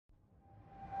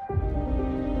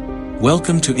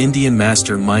Welcome to Indian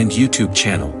Mastermind YouTube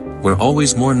channel, where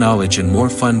always more knowledge and more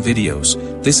fun videos.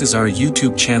 This is our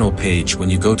YouTube channel page. When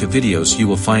you go to videos, you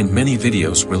will find many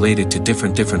videos related to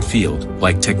different field,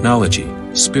 like technology,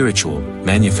 spiritual,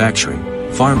 manufacturing,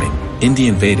 farming,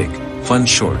 Indian Vedic, fun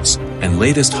shorts, and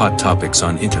latest hot topics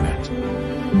on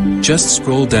internet. Just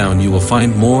scroll down, you will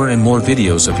find more and more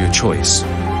videos of your choice.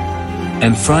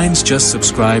 And friends, just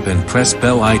subscribe and press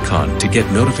bell icon to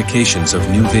get notifications of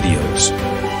new videos.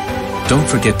 Don't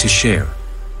forget to share.